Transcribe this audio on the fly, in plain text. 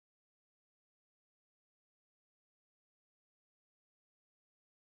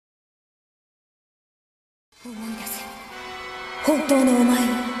思い出せ、本当のお前に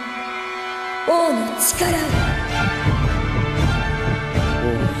王の力を。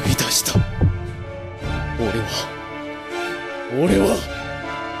思い出した。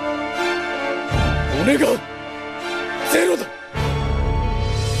俺がゼロだ。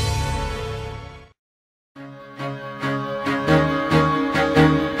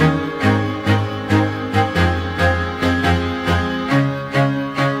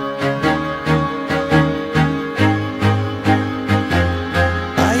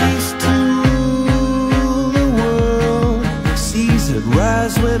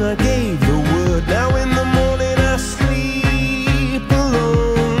When I gave the word, now in the morning I sleep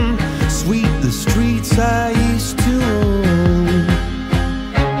alone, sweep the streets I used to own.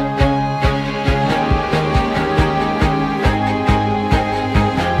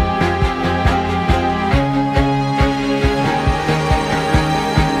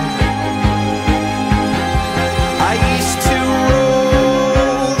 I used to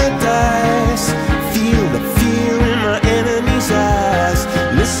roll the dice, feel the fear in my enemy's eyes,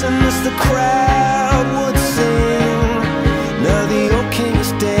 listen as the crowd would sing. Now the old king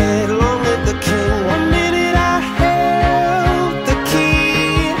is dead, long live the king. One minute I held the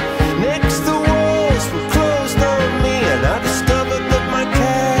key, next the walls were closed on me, and I discovered that my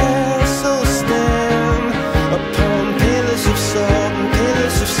castle stand upon pillars of salt and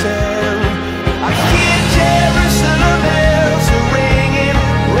pillars of sand. I hear Jerusalem bells are ringing,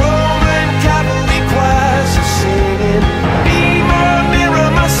 Roman cavalry choirs are singing. Be my mirror,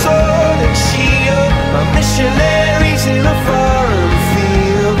 my sword and shield, my missionaries in a foreign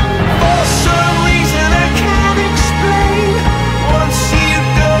field. For some reason I can't explain, once you've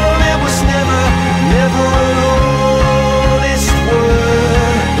gone it was never an honest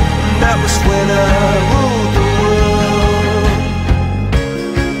word. That was when I ruled the world.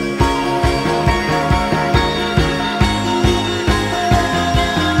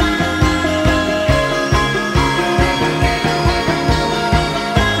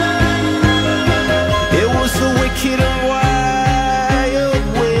 It was the wicked and wild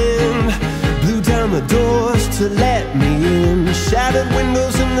wind, blew down the doors to let me in, shattered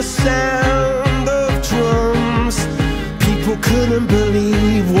windows and the sound of drums. People couldn't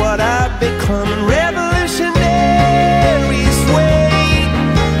believe what I'd become. Revolutionaries wait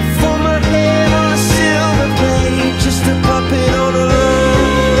for my head on a silver plate, just a puppet on a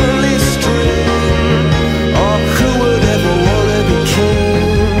lonely string. Oh, who would ever wanna be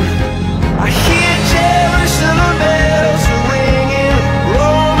king? I hear Jerusalem bells are ringing,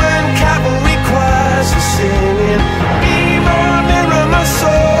 Roman cavalry choirs are singing. Be my mirror, my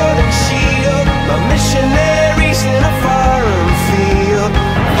sword and shield, my missionaries in a foreign field.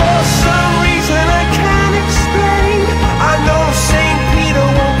 For some reason I can't explain, I know St. Peter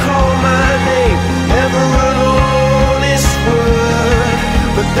won't call my name, never an honest word.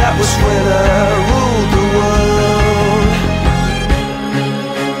 But that was when I ruled the world.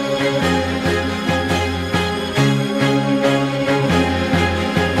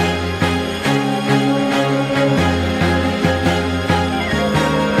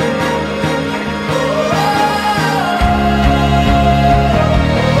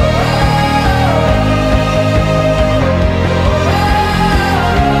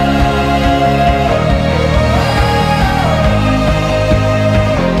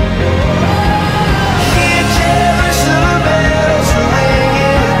 Hear Jerusalem bells are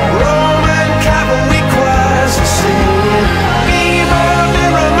ringing, Roman cavalry choirs are singing. Be my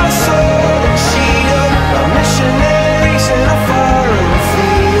mirror, my sword and shield, my missionaries in a foreign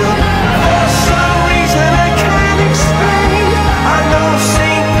field. For some reason I can't explain, I know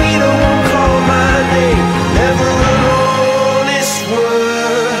St. Peter won't call my name, never an honest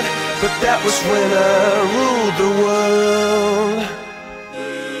word. But that was when I ruled the world.